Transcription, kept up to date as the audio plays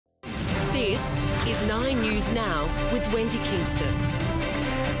is 9 News Now with Wendy Kingston.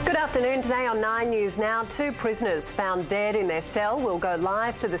 Good afternoon. Today on 9 News Now, 2 prisoners found dead in their cell. We'll go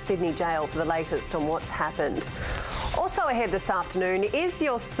live to the Sydney jail for the latest on what's happened. Also ahead this afternoon, is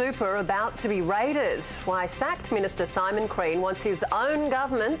your super about to be raided? Why sacked Minister Simon Crean wants his own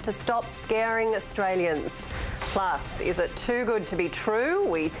government to stop scaring Australians. Plus, is it too good to be true?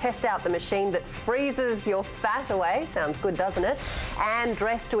 We test out the machine that freezes your fat away. Sounds good, doesn't it? And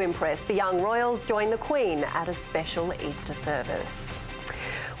dressed to impress, the young royals join the Queen at a special Easter service.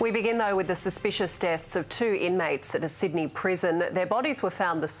 We begin, though, with the suspicious deaths of 2 inmates at a Sydney prison. Their bodies were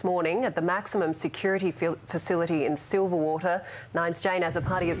found this morning at the maximum security facility in Silverwater. Nine's Jane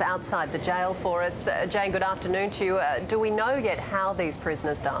Azzopardi is outside the jail for us. Jane, good afternoon to you. Do we know yet how these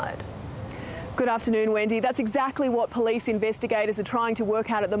prisoners died? Good afternoon, Wendy. That's exactly what police investigators are trying to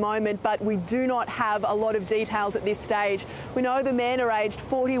work out at the moment, but we do not have a lot of details at this stage. We know the men are aged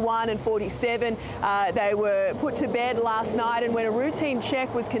 41 and 47. They were put to bed last night, and when a routine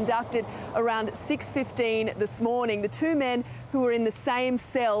check was conducted around 6:15 this morning, the 2 men who were in the same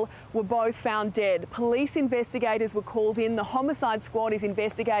cell were both found dead. Police investigators were called in. The homicide squad is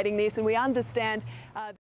investigating this, and we understand